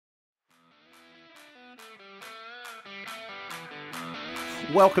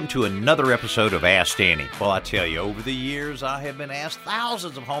Welcome to another episode of Ask Danny. Well, I tell you, over the years, I have been asked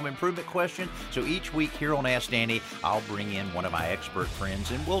thousands of home improvement questions. So each week here on Ask Danny, I'll bring in one of my expert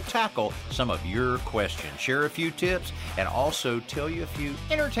friends and we'll tackle some of your questions, share a few tips, and also tell you a few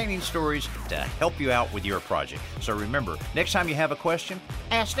entertaining stories to help you out with your project. So remember, next time you have a question,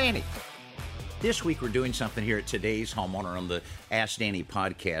 ask Danny. This week we're doing something here at Today's Homeowner on the Ask Danny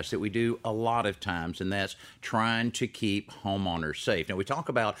podcast that we do a lot of times, and that's trying to keep homeowners safe. Now, we talk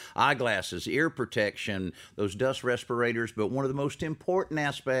about eyeglasses, ear protection, those dust respirators, but one of the most important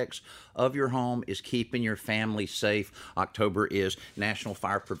aspects of your home is keeping your family safe. October is National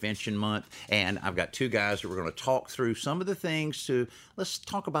Fire Prevention Month, and I've got two guys that we're going to talk through some of the things let's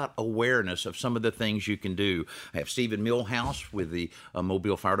talk about awareness of some of the things you can do. I have Stephen Millhouse with the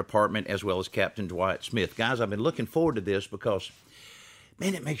Mobile Fire Department, as well as Captain Dwight Smith. Guys, I've been looking forward to this because,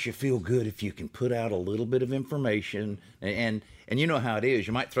 man, it makes you feel good if you can put out a little bit of information. And you know how it is.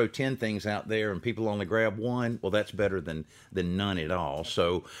 You might throw 10 things out there and people only grab one. Well, that's better than none at all.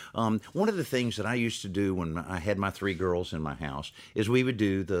 So one of the things that I used to do when I had my three girls in my house is we would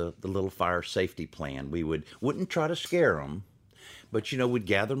do the little fire safety plan. We wouldn't try to scare them, but, we'd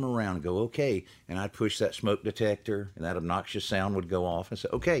gather them around and go, okay, and I'd push that smoke detector and that obnoxious sound would go off and say,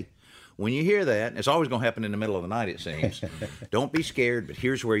 okay, when you hear that, it's always going to happen in the middle of the night, it seems. Don't be scared, but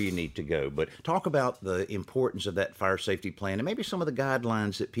here's where you need to go. But talk about the importance of that fire safety plan and maybe some of the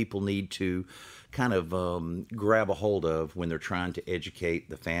guidelines that people need to kind of grab a hold of when they're trying to educate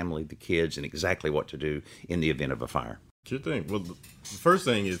the family, the kids, and exactly what to do in the event of a fire. Sure thing. Well, the first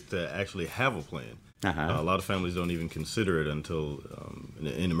thing is to actually have a plan. A lot of families don't even consider it until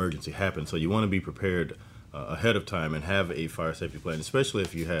an emergency happens. So you want to be prepared ahead of time and have a fire safety plan, especially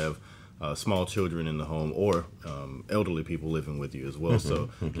if you have small children in the home or elderly people living with you as well.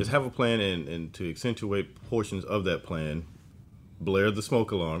 So just have a plan, and to accentuate portions of that plan, blare the smoke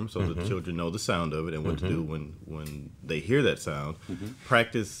alarm so the children know the sound of it and what to do when they hear that sound.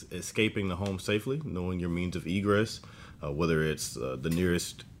 Practice escaping the home safely, knowing your means of egress, whether it's the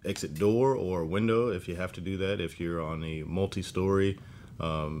nearest exit door or window if you have to do that, if you're on a multi-story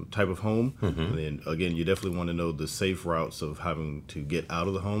type of home. And again, you definitely want to know the safe routes of having to get out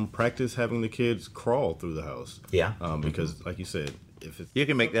of the home. Practice having the kids crawl through the house. Yeah. Because like you said, if it's, you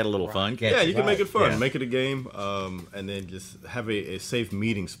can make that a little fun, can't you? Yeah, you can make it fun. Yeah. Make it a game, and then just have a safe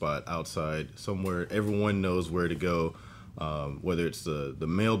meeting spot outside somewhere everyone knows where to go. Whether it's the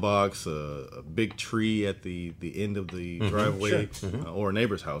mailbox, a big tree at the end of the driveway, or a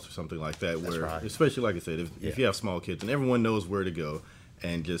neighbor's house or something like that. That's where, right. Especially like I said, if you have small kids and everyone knows where to go,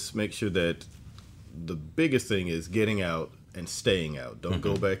 and just make sure that the biggest thing is getting out and staying out. Don't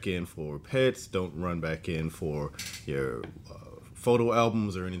go back in for pets. Don't run back in for your photo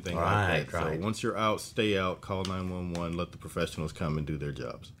albums or anything like that. Right. So once you're out, stay out, call 911, let the professionals come and do their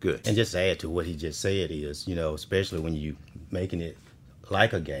jobs. Good. And just to add to what he just said is, especially when you making it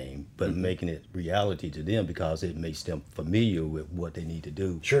like a game, but making it reality to them, because it makes them familiar with what they need to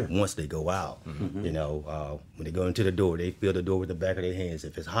do once they go out. When they go into the door, they feel the door with the back of their hands.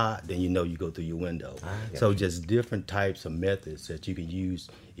 If it's hot, then you go through your window. So just different types of methods that you can use,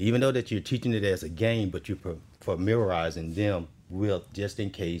 even though that you're teaching it as a game, but you're familiarizing them with, just in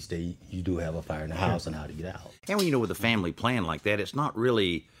case you do have a fire in the house, and how to get out. And when with a family plan like that, it's not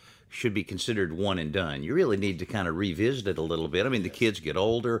really should be considered one and done. You really need to kind of revisit it a little bit. I mean, the kids get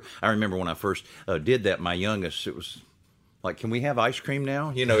older. I remember when I first did that, my youngest, it was like, can we have ice cream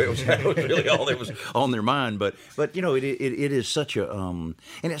now? It was really all that was on their mind. But it is such a, and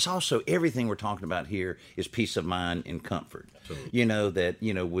it's also everything we're talking about here is peace of mind and comfort. Absolutely.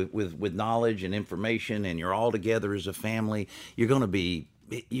 With knowledge and information, and you're all together as a family, you're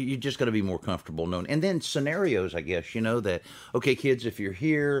just going to be more comfortable knowing. And then scenarios, I guess, that, okay, kids, if you're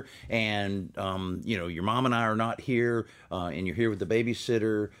here and, your mom and I are not here and you're here with the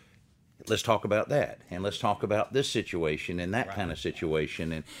babysitter, let's talk about that. And let's talk about this situation and that kind of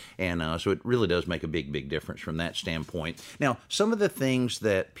situation. And so it really does make a big, big difference from that standpoint. Now, some of the things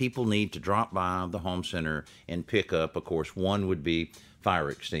that people need to drop by the home center and pick up, of course, one would be fire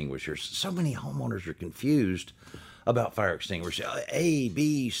extinguishers. So many homeowners are confused about fire extinguishers. A,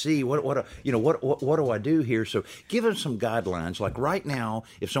 B, C. What do I do here? So give them some guidelines. Like right now,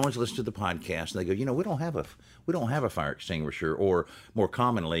 if someone's listening to the podcast and they go, we don't have a fire extinguisher, or more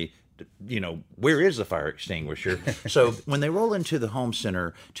commonly, where is the fire extinguisher? So when they roll into the home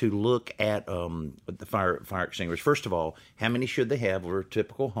center to look at the fire extinguishers, first of all, how many should they have for a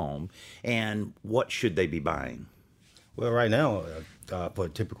typical home, and what should they be buying? Well, right now, for a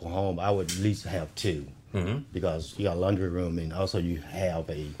typical home, I would at least have two. because you got a laundry room and also you have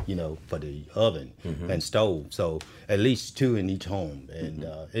a, for the oven and stove. So at least 2 in each home. And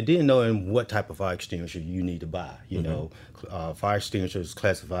then knowing what type of fire extinguisher you need to buy. Fire extinguishers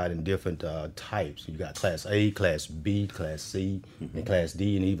classified in different types. You got Class A, Class B, Class C, and Class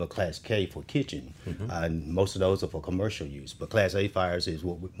D, and even Class K for kitchen. And most of those are for commercial use. But Class A fires is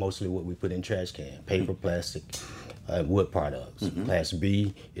mostly what we put in trash can, paper, plastic, wood products. Class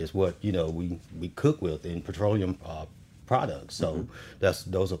B is what we cook with in petroleum products. So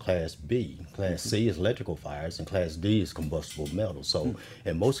those are Class B. Class C is electrical fires, and Class D is combustible metal. So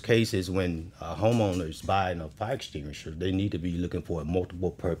in most cases, when a homeowner is buying a fire extinguisher, they need to be looking for a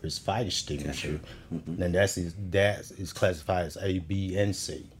multiple purpose fire extinguisher, and that is classified as A, B, and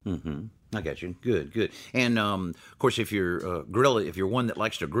C. I got you. Good. And of course, if you're if you're one that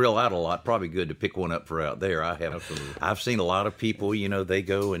likes to grill out a lot, probably good to pick one up for out there. I've seen a lot of people. They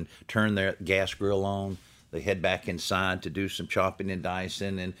go and turn their gas grill on. They head back inside to do some chopping and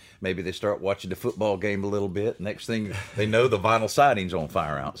dicing, and maybe they start watching the football game a little bit. Next thing they know, the vinyl siding's on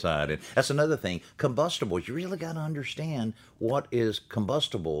fire outside. And that's another thing. Combustibles, you really got to understand what is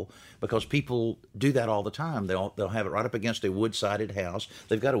combustible, because people do that all the time. They'll have it right up against a wood-sided house.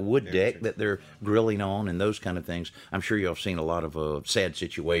 They've got a wood deck that they're grilling on and those kind of things. I'm sure you've seen a lot of sad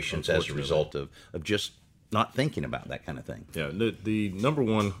situations as a result of just not thinking about that kind of thing. Yeah, the number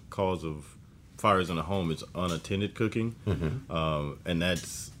one cause of fires in a home is unattended cooking, and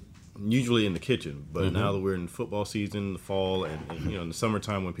that's usually in the kitchen. But now that we're in football season, the fall, and in the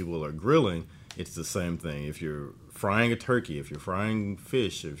summertime when people are grilling, it's the same thing. If you're frying a turkey, if you're frying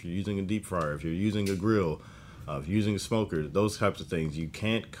fish, if you're using a deep fryer, if you're using a grill, if you're using a smoker, those types of things, you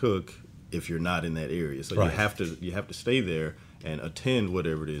can't cook if you're not in that area. So you have to stay there and attend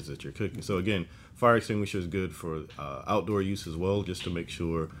whatever it is that you're cooking. So again, fire extinguisher is good for outdoor use as well, just to make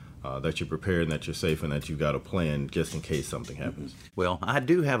sure that you're prepared and that you're safe and that you've got a plan just in case something happens. Well, I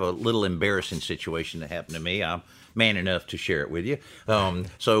do have a little embarrassing situation that happened to me. I'm man enough to share it with you.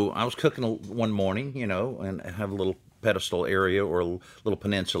 So I was cooking one morning, and I have a little pedestal area or a little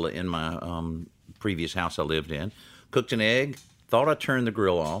peninsula in my previous house I lived in. Cooked an egg, thought I turned the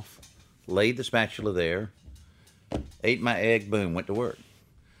grill off, laid the spatula there, ate my egg, boom, went to work.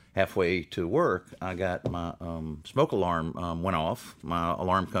 Halfway to work, I got my smoke alarm went off. My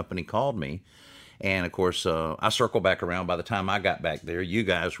alarm company called me. And, of course, I circled back around. By the time I got back there, you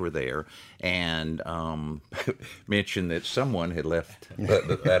guys were there and mentioned that someone had left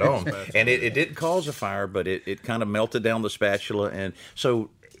that on. And it didn't cause a fire, but it kind of melted down the spatula. And so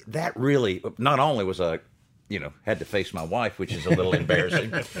that really, not only was I had to face my wife, which is a little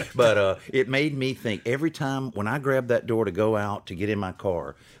embarrassing. But it made me think every time when I grab that door to go out to get in my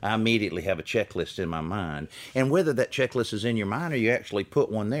car, I immediately have a checklist in my mind. And whether that checklist is in your mind or you actually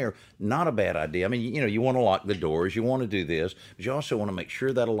put one there, not a bad idea. I mean, you want to lock the doors, you want to do this, but you also want to make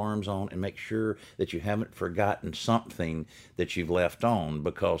sure that alarm's on and make sure that you haven't forgotten something that you've left on,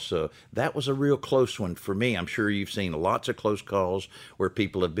 because that was a real close one for me. I'm sure you've seen lots of close calls where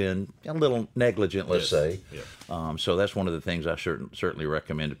people have been a little negligent, let's say. Yeah. So that's one of the things I certainly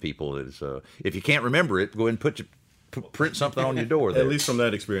recommend to people is if you can't remember it, go ahead and print something on your door there. At least from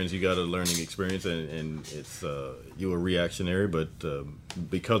that experience, you got a learning experience, and it's you were reactionary, but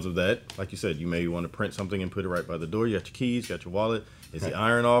because of that, like you said, you may want to print something and put it right by the door. You got your keys, got your wallet. Is the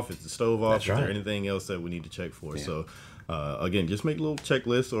iron off? Is the stove off? Is there anything else that we need to check for? Yeah. So again, just make a little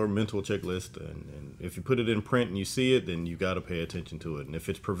checklist or mental checklist, and if you put it in print and you see it, then you got to pay attention to it. And if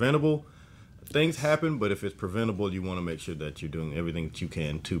it's preventable, things happen, but if it's preventable, you want to make sure that you're doing everything that you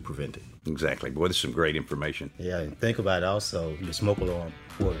can to prevent it. Exactly. Boy, this is some great information. Yeah, and think about it also, your smoke alarm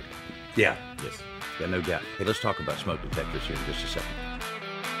work. Yeah. Yes. Yeah, no doubt. Hey, let's talk about smoke detectors here in just a second.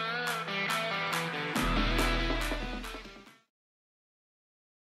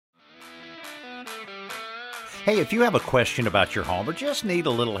 Hey, if you have a question about your home or just need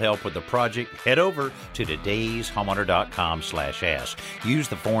a little help with the project, head over to todayshomeowner.com/ask. Use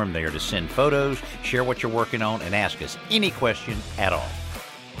the form there to send photos, share what you're working on, and ask us any question at all.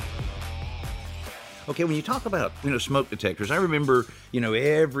 Okay, when you talk about, smoke detectors, I remember,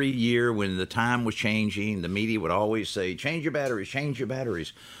 every year when the time was changing, the media would always say, change your batteries, change your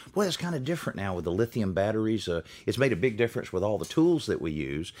batteries. Boy, it's kind of different now with the lithium batteries. It's made a big difference with all the tools that we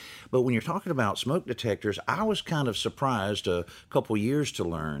use. But when you're talking about smoke detectors, I was kind of surprised a couple years to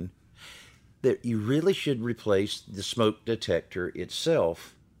learn that you really should replace the smoke detector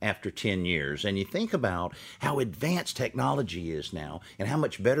itself after 10 years. And you think about how advanced technology is now and how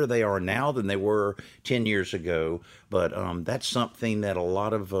much better they are now than they were 10 years ago. But that's something that a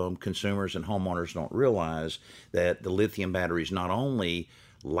lot of consumers and homeowners don't realize, that the lithium batteries not only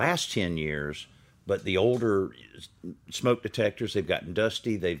last 10 years, but the older smoke detectors, they've gotten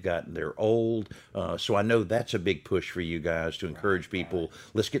dusty, they're old. So I know that's a big push for you guys to encourage people.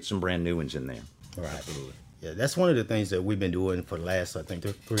 Let's get some brand new ones in there. Right. Absolutely. Yeah, that's one of the things that we've been doing for the last, I think,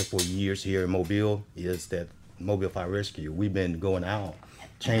 3 or 4 years here in Mobile, is that Mobile Fire Rescue. We've been going out,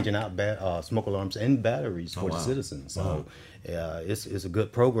 changing out smoke alarms and batteries for the citizens. So it's a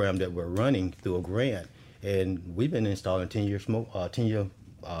good program that we're running through a grant, and we've been installing 10-year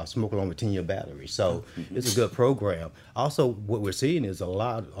smoke alarm with 10-year battery. So it's a good program. Also, what we're seeing is a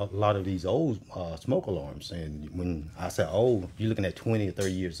lot of these old smoke alarms. And when I say old, you're looking at 20 or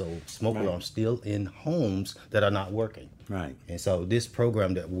 30 years old smoke alarms still in homes that are not working. Right. And so this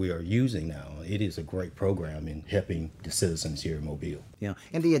program that we are using now, it is a great program in helping the citizens here in Mobile. Yeah,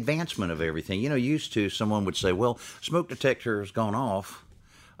 and the advancement of everything. Used to, someone would say, well, smoke detector has gone off.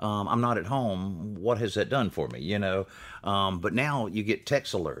 I'm not at home. What has that done for me? But now you get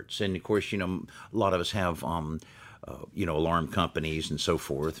text alerts, and of course, a lot of us have, alarm companies and so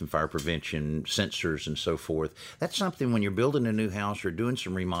forth, and fire prevention sensors and so forth. That's something when you're building a new house or doing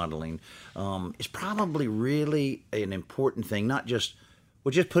some remodeling, is probably really an important thing. Not just,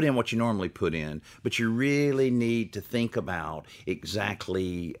 just put in what you normally put in, but you really need to think about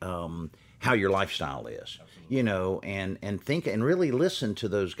exactly how your lifestyle is. And think and really listen to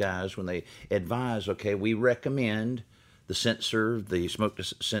those guys when they advise, okay, we recommend the sensor, the smoke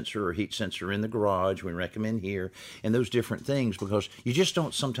sensor or heat sensor in the garage, we recommend here, and those different things, because you just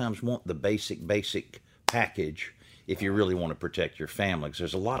don't sometimes want the basic package if you really want to protect your family, because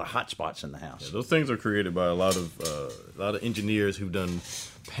there's a lot of hot spots in the house. Yeah, those things are created by a lot of engineers who've done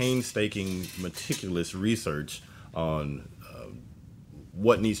painstaking, meticulous research on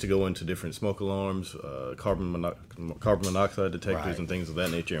what needs to go into different smoke alarms, carbon monoxide detectors, and things of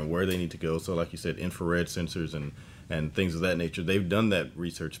that nature, and where they need to go. So like you said, infrared sensors and things of that nature. They've done that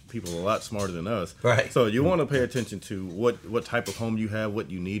research. People are a lot smarter than us. Right. So you want to pay attention to what type of home you have,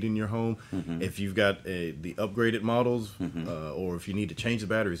 what you need in your home. If you've got the upgraded models, or if you need to change the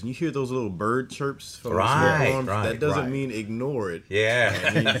batteries, and you hear those little bird chirps from the smoke alarms, that doesn't mean ignore it. Yeah.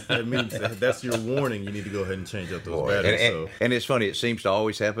 That means that's your warning. You need to go ahead and change up those batteries. And it's funny, it seems to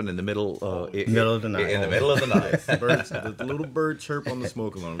always happen in the middle of the night. In the middle of the night. The little bird chirp on the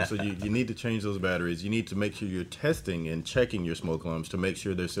smoke alarm. So you need to change those batteries. You need to make sure you're testing and checking your smoke alarms to make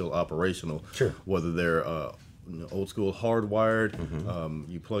sure they're still operational. Sure. Whether they're old school hardwired,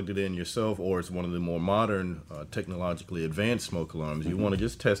 you plugged it in yourself, or it's one of the more modern, technologically advanced smoke alarms. You want to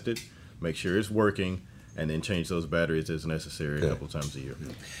just test it, make sure it's working, and then change those batteries as necessary a couple times a year.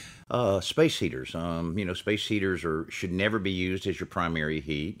 Space heaters. Space heaters should never be used as your primary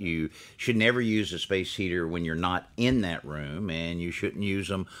heat. You should never use a space heater when you're not in that room, and you shouldn't use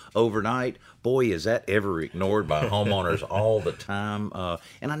them overnight. Boy, is that ever ignored by homeowners all the time.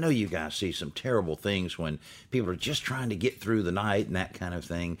 And I know you guys see some terrible things when people are just trying to get through the night and that kind of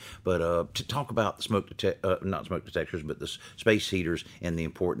thing. But to talk about the not smoke detectors, but the space heaters and the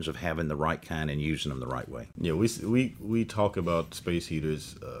importance of having the right kind and using them the right way. Yeah, we talk about space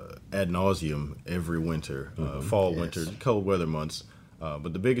heaters ad nauseum every winter, fall, winter, cold weather months.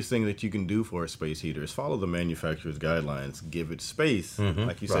 But the biggest thing that you can do for a space heater is follow the manufacturer's guidelines. Give it space.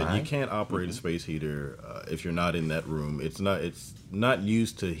 Like you said, you can't operate a space heater if you're not in that room. It's not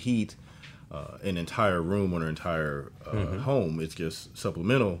used to heat an entire room or an entire home. It's just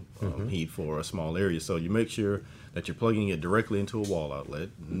supplemental heat for a small area. So you make sure that you're plugging it directly into a wall outlet,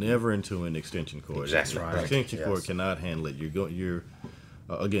 never into an extension cord. Exactly right. The extension cord cannot handle it.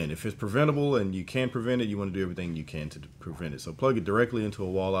 Again, if it's preventable and you can prevent it, you want to do everything you can to prevent it. So plug it directly into a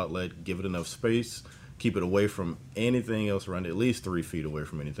wall outlet, give it enough space, keep it away from anything else around it, at least 3 feet away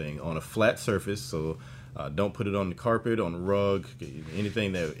from anything, on a flat surface. So don't put it on the carpet, on the rug,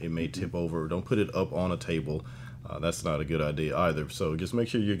 anything that it may tip over. Don't put it up on a table. That's not a good idea either. So just make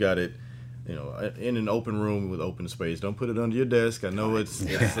sure you got it in an open room with open space. Don't put it under your desk. I know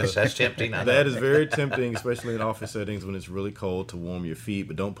that's tempting. That is very tempting, especially in office settings when it's really cold, to warm your feet.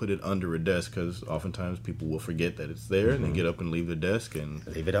 But don't put it under a desk, because oftentimes people will forget that it's there and then get up and leave their desk and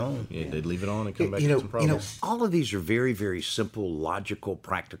leave it on. Yeah, they leave it on and come back with some problems. All of these are very, very simple, logical,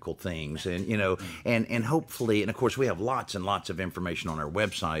 practical things, and and hopefully, and of course, we have lots and lots of information on our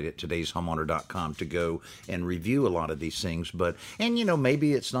website at todayshomeowner.com to go and review a lot of these things. But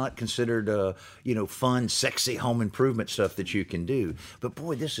maybe it's not considered fun, sexy home improvement stuff that you can do. But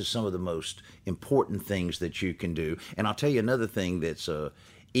boy, this is some of the most important things that you can do. And I'll tell you another thing that's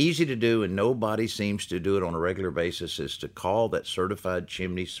easy to do, and nobody seems to do it on a regular basis, is to call that certified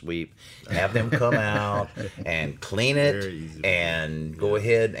chimney sweep, have them come out and clean it and go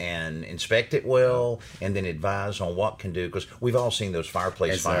ahead and inspect it well, and then advise on what can do, because we've all seen those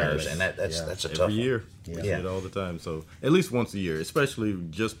fireplace fires, and that's a tough every year. one. You see it all the time. So at least once a year, especially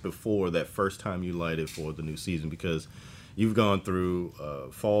just before that first time you light it for the new season, because you've gone through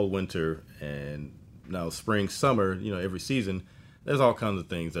fall, winter, and now spring, summer, every season. There's all kinds of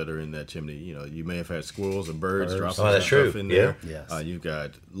things that are in that chimney. You may have had squirrels or birds dropping stuff in there. Yes. You've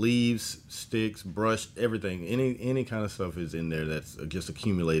got leaves, sticks, brush, everything. Any kind of stuff is in there that's just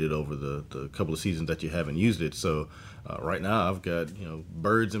accumulated over the couple of seasons that you haven't used it. So right now I've got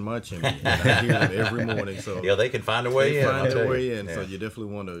birds in my chimney. And I hear them every morning. So they can find a way in. Yeah. So you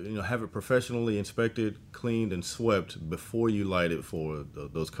definitely want to have it professionally inspected, cleaned, and swept before you light it for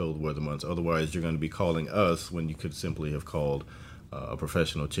those cold weather months. Otherwise, you're going to be calling us when you could simply have called a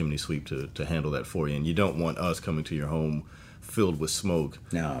professional chimney sweep to handle that for you. And you don't want us coming to your home filled with smoke.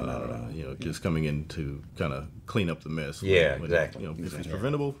 No. Just coming in to kind of clean up the mess. Exactly. If it's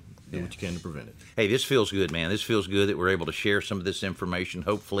preventable, do what you can to prevent it. Hey, this feels good, man. This feels good that we're able to share some of this information.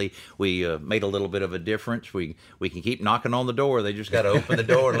 Hopefully, we made a little bit of a difference. We can keep knocking on the door. They just got to open the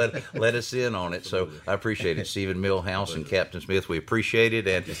door and let us in on it. So I appreciate it, Stephen Millhouse and Captain Smith. We appreciate it,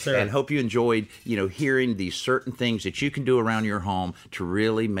 and hope you enjoyed hearing these certain things that you can do around your home to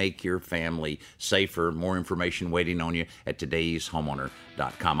really make your family safer. More information waiting on you at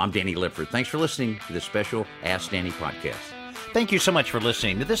todayshomeowner.com. I'm Danny Lipford. Thanks for listening to this special Ask Danny podcast. Thank you so much for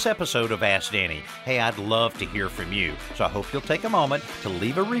listening to this episode of Ask Danny. Hey, I'd love to hear from you, so I hope you'll take a moment to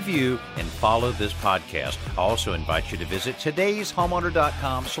leave a review and follow this podcast. I also invite you to visit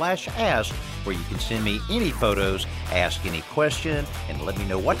todayshomeowner.com/ask, where you can send me any photos, ask any question, and let me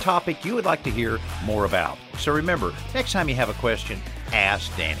know what topic you would like to hear more about. So remember, next time you have a question,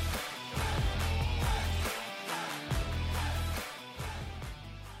 ask Danny.